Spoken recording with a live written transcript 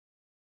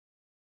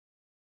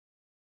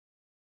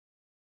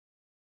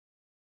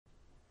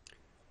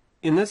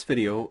In this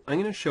video, I'm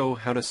going to show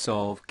how to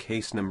solve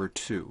case number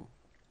 2.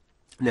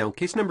 Now,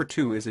 case number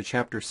 2 is a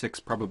Chapter 6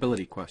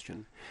 probability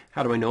question.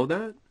 How do I know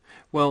that?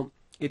 Well,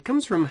 it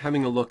comes from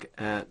having a look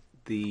at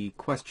the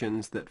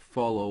questions that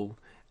follow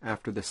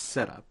after the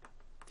setup.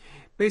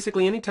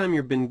 Basically, anytime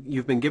you've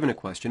been given a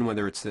question,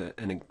 whether it's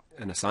an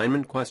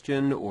assignment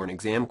question or an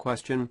exam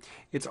question,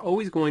 it's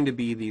always going to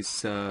be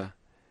these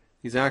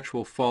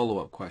actual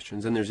follow-up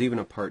questions, and there's even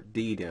a Part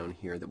D down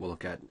here that we'll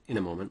look at in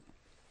a moment,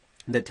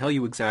 that tell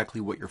you exactly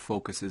what your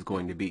focus is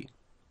going to be.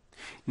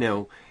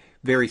 Now,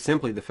 very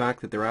simply, the fact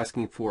that they're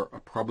asking for a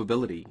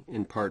probability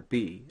in Part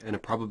B and a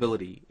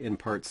probability in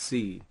Part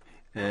C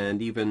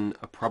and even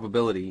a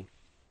probability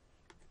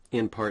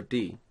in Part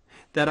D,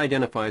 that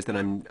identifies that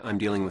I'm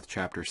dealing with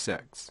Chapter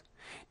 6.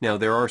 Now,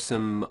 there are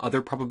some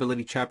other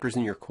probability chapters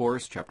in your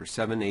course, Chapter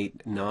 7,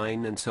 8,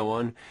 9, and so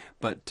on,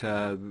 but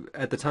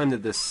at the time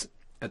that this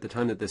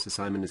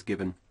assignment is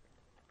given,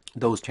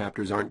 those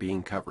chapters aren't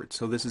being covered.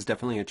 So this is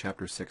definitely a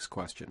Chapter 6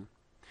 question.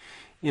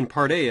 In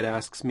Part A, it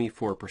asks me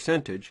for a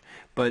percentage,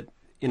 but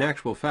in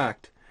actual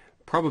fact,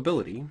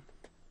 probability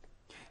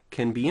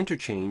can be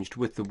interchanged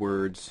with the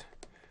words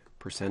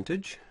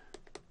percentage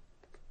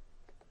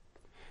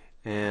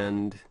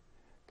and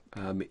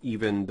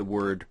even the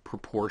word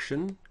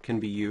proportion can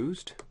be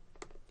used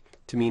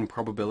to mean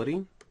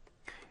probability.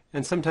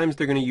 And sometimes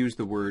they're going to use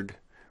the word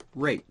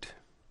rate.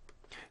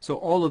 So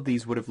all of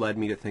these would have led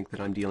me to think that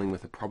I'm dealing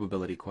with a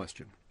probability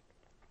question.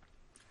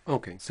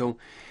 Okay, so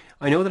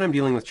I know that I'm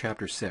dealing with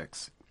Chapter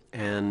 6,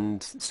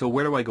 and so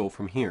where do I go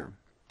from here?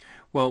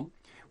 Well,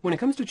 when it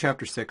comes to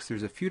Chapter 6,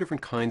 there's a few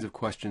different kinds of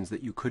questions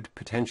that you could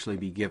potentially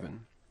be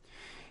given.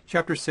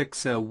 Chapter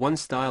 6, one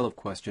style of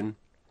question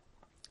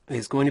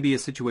is going to be a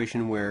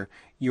situation where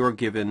you're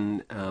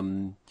given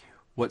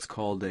what's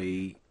called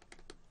a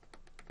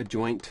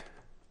joint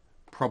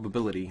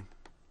probability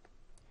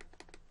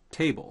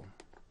table,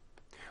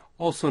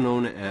 also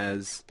known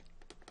as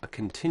a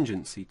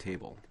contingency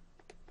table.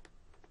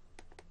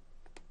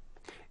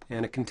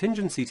 And a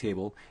contingency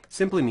table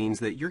simply means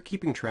that you're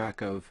keeping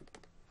track of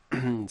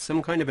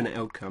some kind of an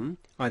outcome.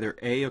 Either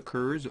A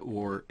occurs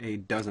or A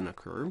doesn't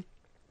occur.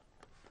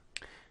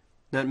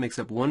 That makes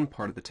up one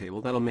part of the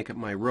table. That'll make up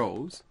my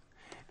rows.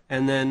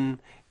 And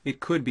then it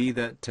could be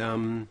that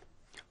I'm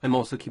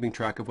also keeping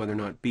track of whether or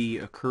not B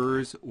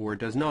occurs or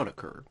does not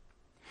occur.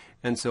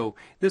 And so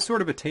this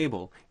sort of a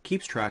table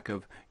keeps track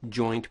of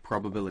joint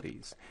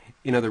probabilities.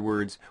 In other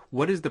words,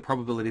 what is the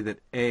probability that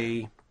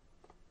A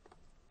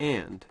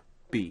and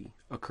B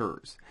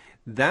occurs?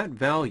 That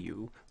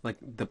value, like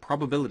the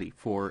probability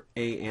for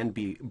A and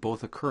B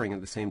both occurring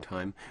at the same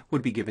time,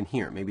 would be given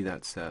here. Maybe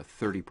that's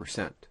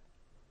 30%.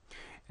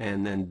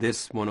 And then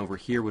this one over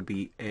here would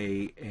be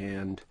A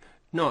and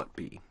not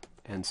B.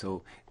 And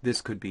so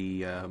this could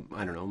be, I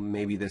don't know,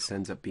 maybe this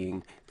ends up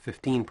being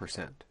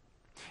 15%.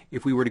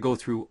 If we were to go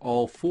through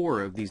all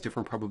four of these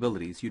different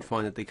probabilities, you'd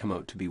find that they come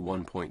out to be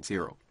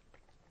 1.0.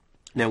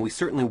 Now, we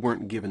certainly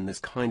weren't given this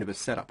kind of a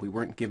setup. We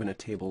weren't given a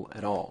table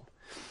at all.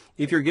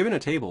 If you're given a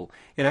table,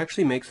 it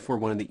actually makes for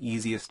one of the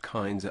easiest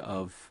kinds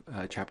of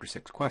Chapter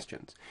 6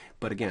 questions.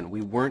 But again,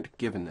 we weren't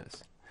given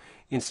this.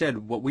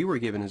 Instead, what we were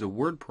given is a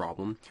word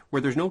problem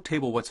where there's no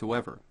table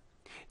whatsoever.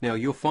 Now,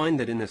 you'll find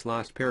that in this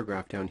last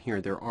paragraph down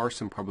here, there are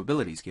some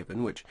probabilities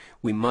given, which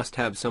we must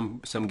have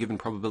some given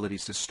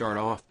probabilities to start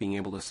off being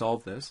able to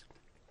solve this.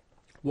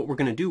 What we're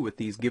going to do with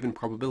these given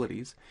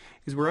probabilities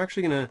is we're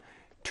actually going to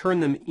turn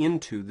them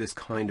into this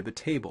kind of a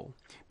table.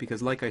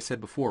 Because like I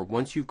said before,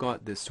 once you've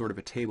got this sort of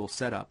a table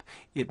set up,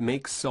 it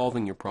makes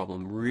solving your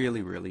problem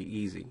really, really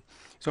easy.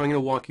 So I'm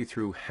going to walk you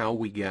through how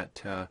we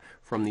get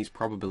from these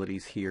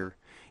probabilities here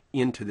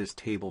into this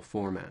table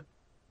format.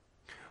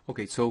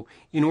 Okay, so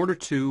in order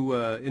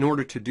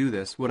to do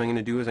this, what I'm going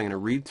to do is I'm going to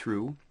read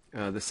through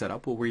the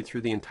setup. We'll read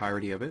through the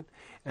entirety of it,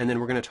 and then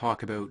we're going to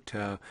talk about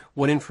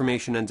what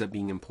information ends up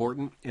being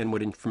important and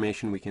what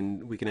information we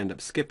can end up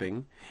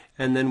skipping,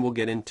 and then we'll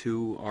get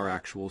into our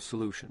actual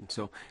solution.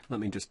 So let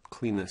me just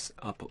clean this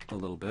up a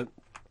little bit.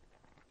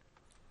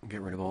 Get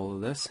rid of all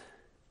of this.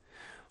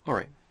 All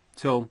right,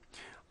 so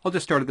I'll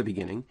just start at the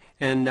beginning,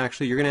 and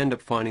actually you're going to end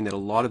up finding that a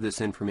lot of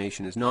this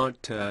information is not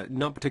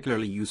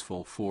particularly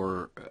useful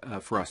for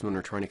us when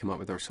we're trying to come up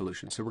with our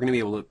solution. So we're going to be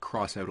able to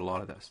cross out a lot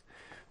of this.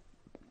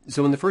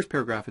 So in the first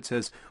paragraph it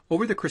says,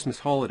 over the Christmas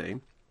holiday,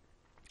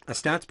 a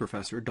stats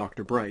professor,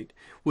 Dr. Bright,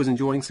 was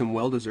enjoying some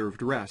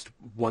well-deserved rest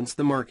once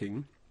the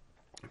marking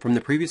from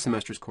the previous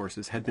semester's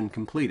courses had been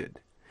completed.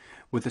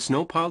 With the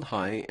snow piled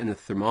high and the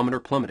thermometer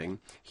plummeting,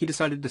 he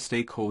decided to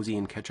stay cozy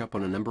and catch up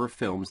on a number of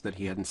films that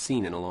he hadn't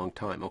seen in a long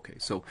time. Okay,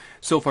 so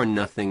far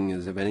nothing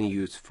is of any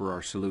use for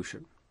our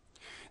solution.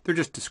 They're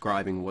just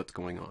describing what's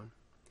going on.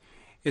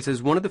 It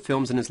says one of the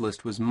films in his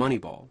list was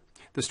Moneyball,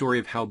 the story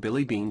of how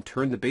Billy Beane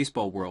turned the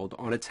baseball world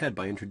on its head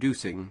by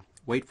introducing,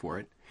 wait for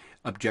it,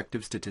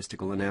 objective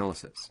statistical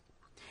analysis.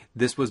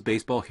 This was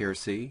baseball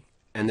heresy,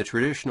 and the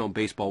traditional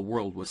baseball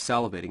world was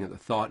salivating at the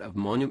thought of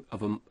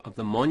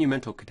the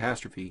monumental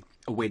catastrophe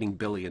awaiting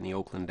Billy in the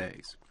Oakland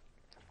A's.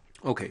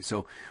 Okay,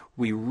 so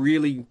we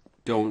really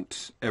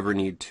don't ever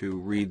need to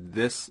read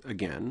this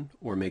again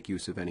or make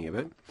use of any of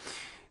it.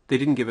 They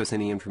didn't give us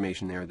any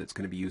information there that's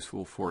going to be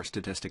useful for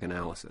statistic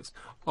analysis.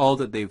 All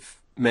that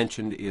they've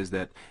mentioned is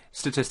that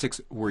statistics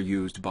were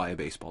used by a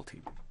baseball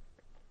team.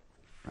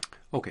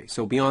 Okay,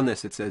 so beyond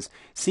this it says,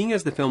 seeing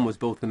as the film was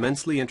both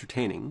immensely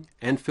entertaining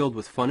and filled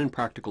with fun and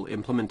practical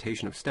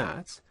implementation of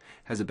stats,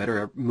 has a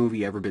better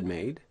movie ever been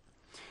made?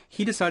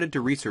 He decided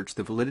to research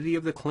the validity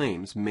of the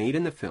claims made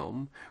in the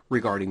film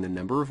regarding the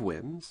number of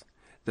wins,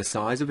 the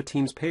size of a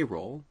team's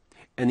payroll,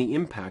 and the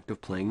impact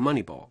of playing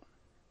Moneyball.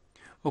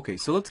 Okay,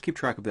 so let's keep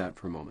track of that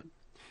for a moment.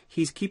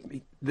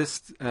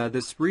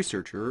 This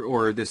researcher,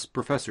 or this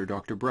professor,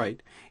 Dr.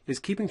 Bright, is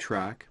keeping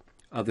track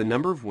of the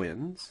number of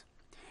wins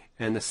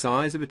and the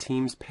size of a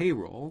team's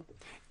payroll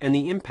and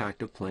the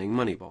impact of playing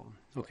Moneyball.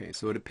 Okay,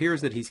 so it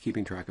appears that he's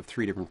keeping track of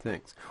 3 different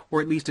things,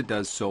 or at least it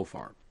does so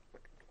far.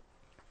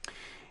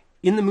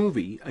 In the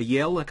movie, a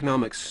Yale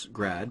economics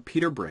grad,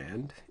 Peter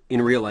Brand,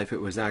 in real life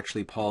it was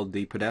actually Paul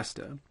de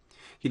Podesta,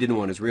 he didn't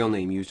want his real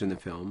name used in the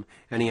film,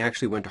 and he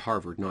actually went to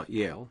Harvard, not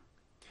Yale,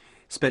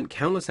 spent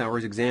countless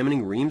hours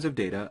examining reams of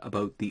data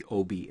about the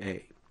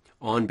OBA,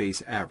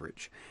 on-base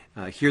average.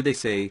 Here they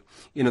say,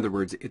 in other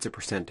words, it's a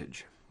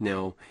percentage.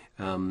 Now,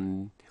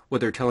 what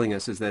they're telling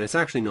us is that it's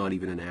actually not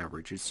even an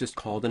average. It's just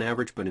called an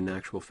average, but in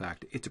actual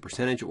fact, it's a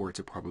percentage or it's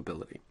a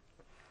probability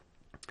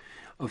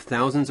of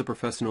thousands of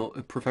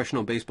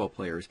professional baseball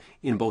players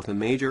in both the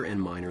major and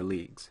minor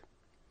leagues.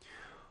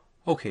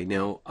 Okay,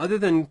 now, other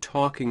than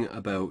talking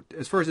about,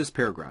 as far as this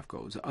paragraph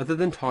goes, other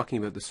than talking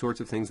about the sorts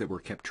of things that were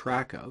kept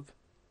track of,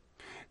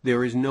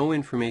 there is no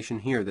information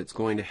here that's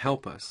going to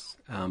help us.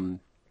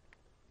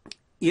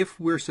 If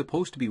we're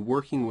supposed to be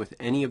working with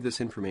any of this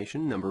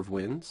information, number of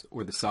wins,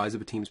 or the size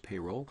of a team's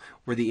payroll,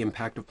 or the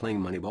impact of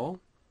playing Moneyball,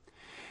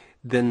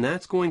 then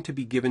that's going to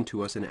be given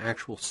to us in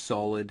actual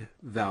solid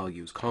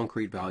values,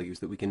 concrete values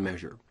that we can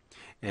measure.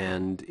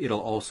 And it'll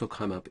also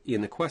come up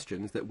in the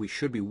questions that we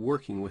should be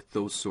working with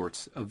those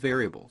sorts of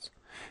variables.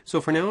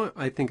 So for now,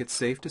 I think it's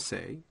safe to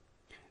say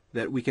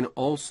that we can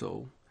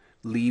also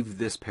leave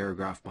this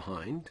paragraph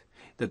behind,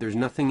 that there's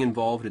nothing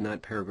involved in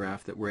that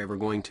paragraph that we're ever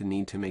going to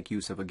need to make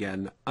use of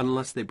again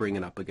unless they bring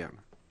it up again.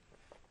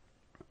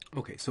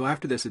 Okay, so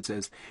after this it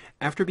says,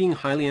 after being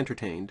highly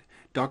entertained,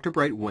 Dr.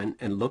 Bright went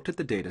and looked at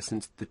the data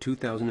since the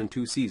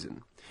 2002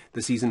 season,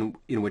 the season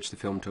in which the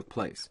film took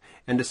place,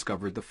 and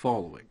discovered the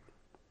following.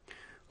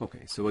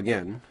 Okay, so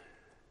again,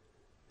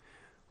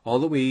 all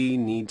that we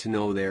need to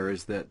know there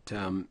is that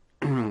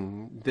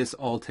this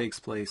all takes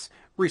place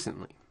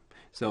recently.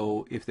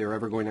 So if they're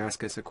ever going to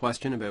ask us a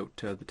question about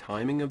the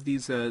timing of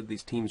these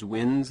teams'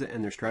 wins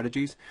and their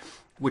strategies,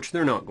 which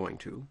they're not going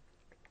to,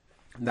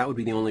 that would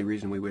be the only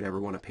reason we would ever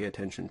want to pay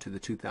attention to the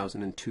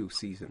 2002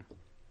 season.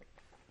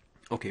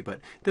 Okay, but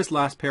this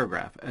last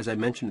paragraph, as I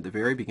mentioned at the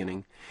very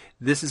beginning,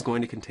 this is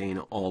going to contain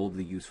all of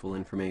the useful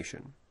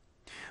information.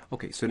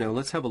 Okay, so now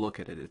let's have a look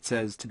at it. It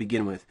says, to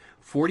begin with,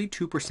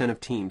 42% of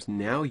teams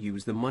now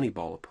use the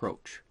Moneyball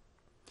approach.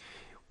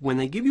 When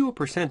they give you a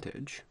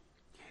percentage,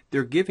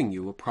 they're giving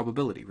you a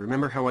probability.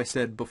 Remember how I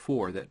said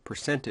before that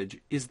percentage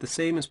is the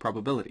same as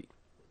probability.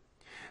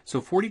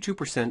 So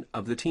 42%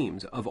 of the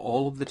teams, of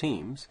all of the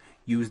teams,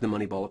 use the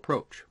Moneyball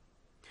approach.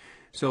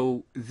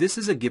 So this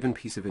is a given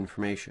piece of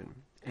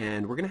information,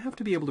 and we're going to have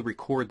to be able to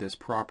record this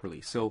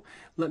properly. So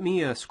let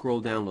me scroll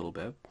down a little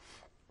bit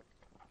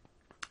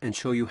and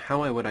show you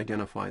how I would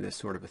identify this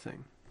sort of a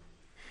thing.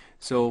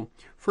 So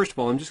first of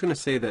all, I'm just going to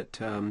say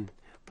that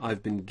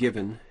I've been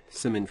given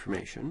some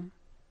information,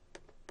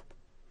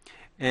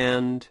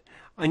 and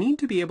I need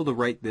to be able to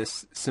write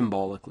this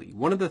symbolically.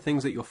 One of the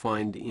things that you'll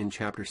find in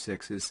Chapter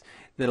 6 is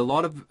that a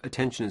lot of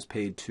attention is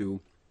paid to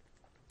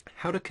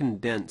how to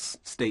condense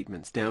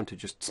statements down to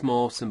just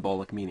small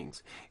symbolic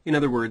meanings. In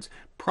other words,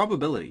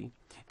 probability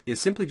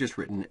is simply just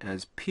written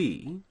as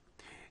P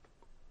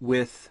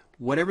with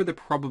whatever the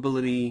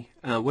probability,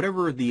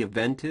 whatever the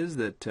event is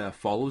that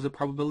follows a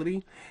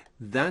probability,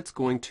 that's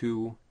going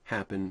to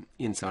happen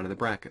inside of the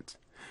brackets.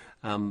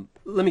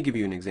 Let me give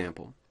you an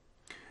example.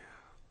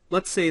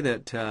 Let's say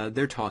that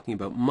they're talking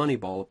about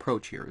Moneyball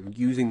approach here,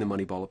 using the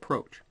Moneyball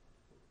approach.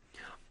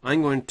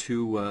 I'm going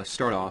to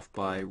start off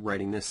by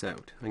writing this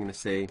out. I'm going to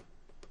say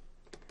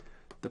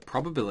the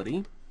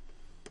probability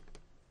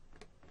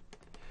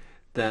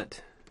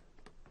that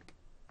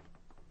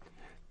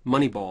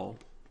Moneyball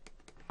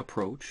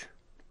approach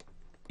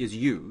is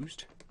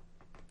used.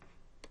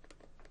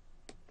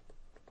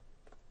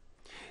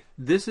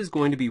 This is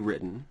going to be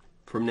written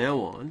from now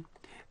on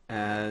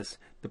as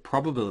the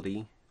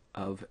probability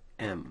of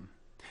M.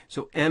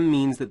 So M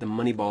means that the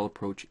Moneyball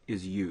approach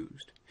is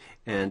used.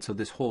 And so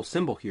this whole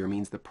symbol here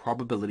means the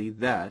probability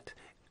that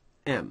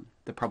M,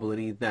 the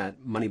probability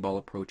that Moneyball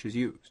approach is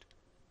used.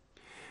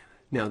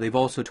 Now they've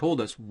also told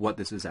us what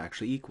this is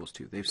actually equals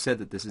to. They've said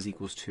that this is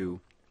equals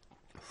to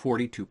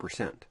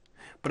 42%.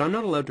 But I'm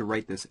not allowed to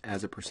write this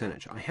as a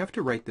percentage. I have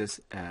to write this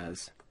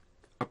as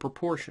a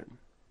proportion.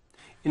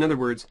 In other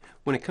words,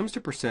 when it comes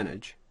to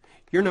percentage,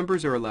 your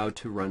numbers are allowed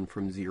to run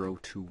from 0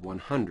 to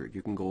 100.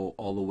 You can go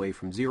all the way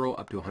from 0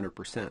 up to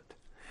 100%.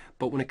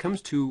 But when it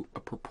comes to a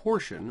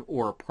proportion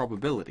or a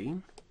probability,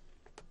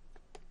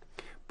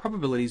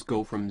 probabilities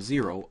go from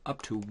 0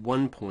 up to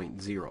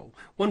 1.0.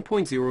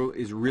 1.0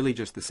 is really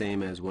just the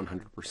same as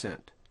 100%.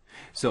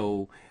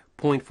 So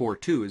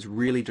 0.42 is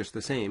really just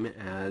the same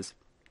as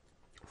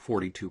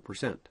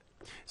 42%.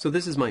 So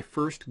this is my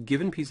first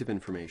given piece of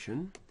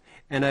information,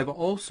 and I've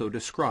also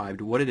described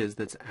what it is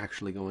that's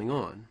actually going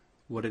on,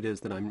 what it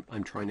is that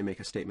I'm trying to make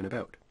a statement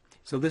about.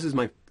 So this is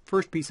my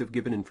first piece of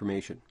given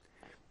information.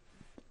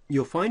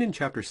 You'll find in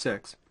Chapter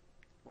 6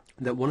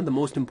 that one of the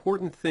most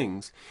important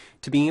things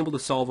to being able to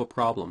solve a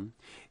problem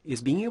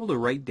is being able to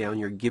write down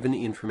your given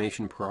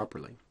information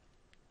properly.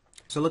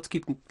 So let's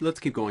keep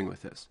going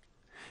with this.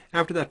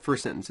 After that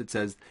first sentence, it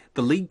says,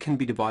 the league can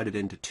be divided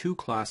into two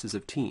classes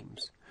of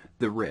teams.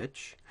 The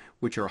rich,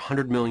 which are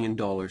 $100 million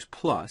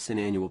plus in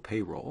annual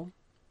payroll,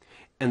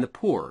 and the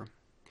poor.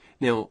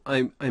 Now,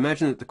 I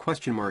imagine that the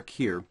question mark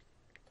here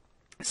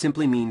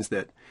simply means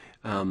that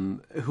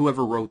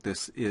whoever wrote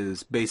this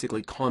is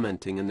basically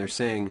commenting, and they're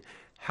saying,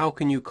 how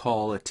can you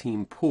call a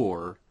team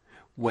poor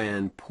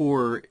when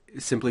poor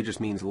simply just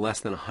means less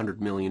than $100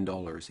 million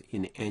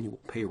in annual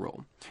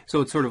payroll?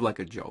 So it's sort of like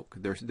a joke.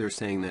 They're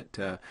saying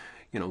that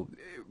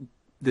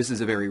this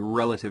is a very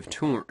relative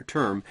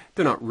term.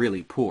 They're not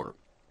really poor.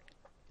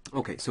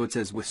 Okay, so it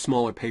says with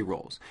smaller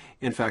payrolls.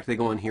 In fact, they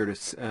go on here to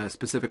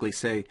specifically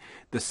say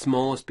the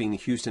smallest being the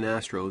Houston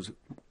Astros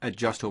at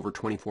just over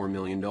 $24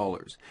 million.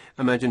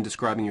 Imagine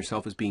describing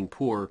yourself as being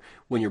poor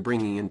when you're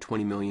bringing in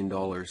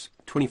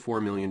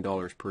 $24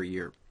 million per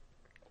year.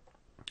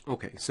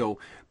 Okay, so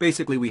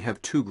basically we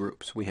have two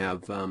groups. We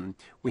have the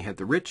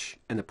rich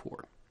and the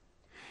poor.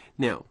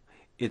 Now,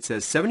 it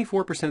says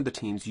 74% of the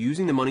teams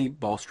using the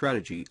Moneyball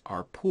strategy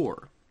are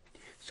poor.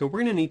 So we're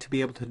going to need to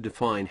be able to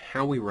define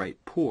how we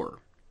write poor.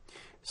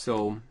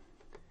 So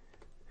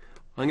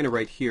I'm going to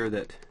write here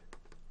that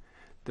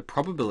the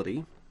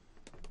probability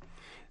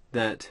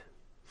that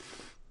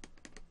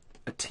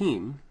a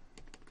team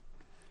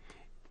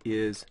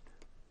is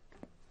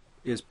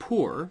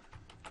poor,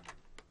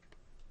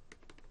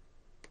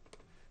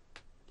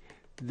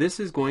 this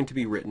is going to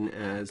be written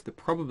as the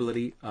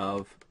probability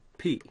of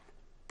P.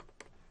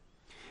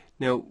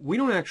 Now, we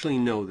don't actually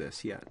know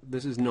this yet.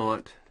 This is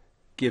not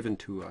given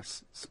to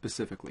us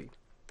specifically.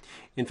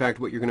 In fact,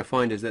 what you're going to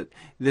find is that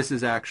this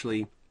is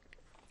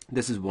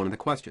one of the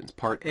questions.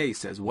 Part A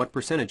says, what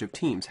percentage of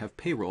teams have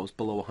payrolls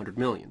below 100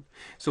 million?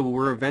 So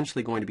we're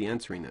eventually going to be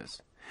answering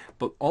this.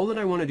 But all that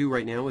I want to do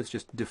right now is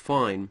just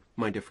define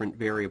my different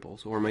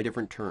variables or my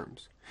different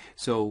terms.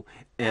 So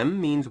M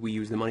means we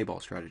use the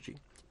Moneyball strategy.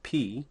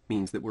 P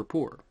means that we're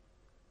poor.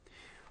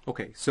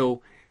 Okay,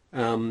 so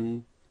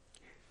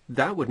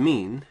that would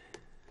mean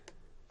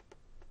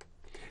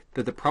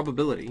that the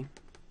probability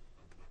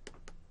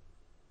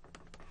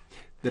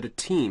that a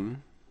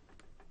team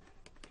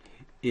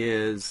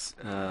is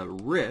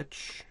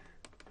rich,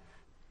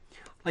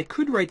 I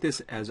could write this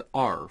as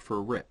R for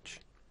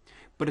rich,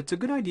 but it's a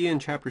good idea in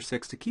Chapter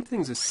 6 to keep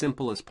things as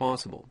simple as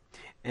possible.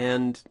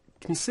 And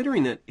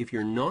considering that if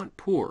you're not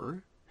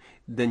poor,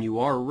 then you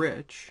are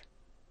rich,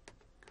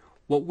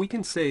 what we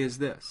can say is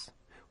this.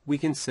 We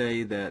can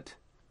say that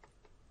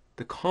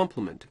the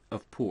complement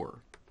of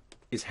poor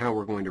is how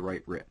we're going to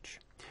write rich.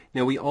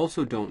 Now, we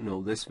also don't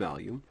know this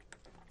value.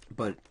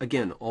 But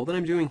again, all that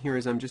I'm doing here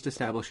is I'm just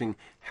establishing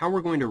how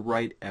we're going to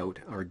write out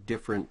our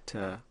different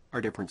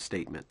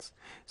statements.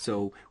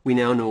 So we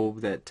now know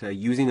that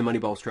using the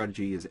Moneyball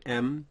strategy is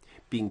M,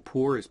 being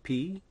poor is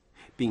P,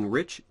 being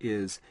rich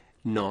is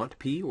not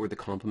P, or the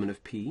complement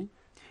of P,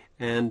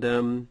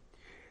 and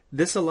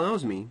this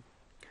allows me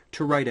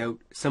to write out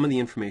some of the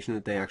information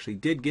that they actually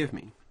did give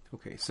me.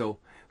 Okay, so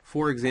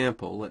for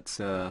example, let's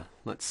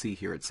see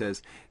here. It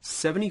says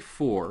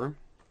 74%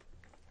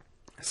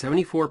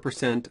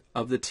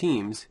 of the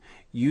teams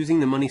using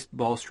the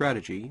Moneyball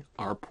strategy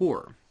are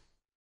poor.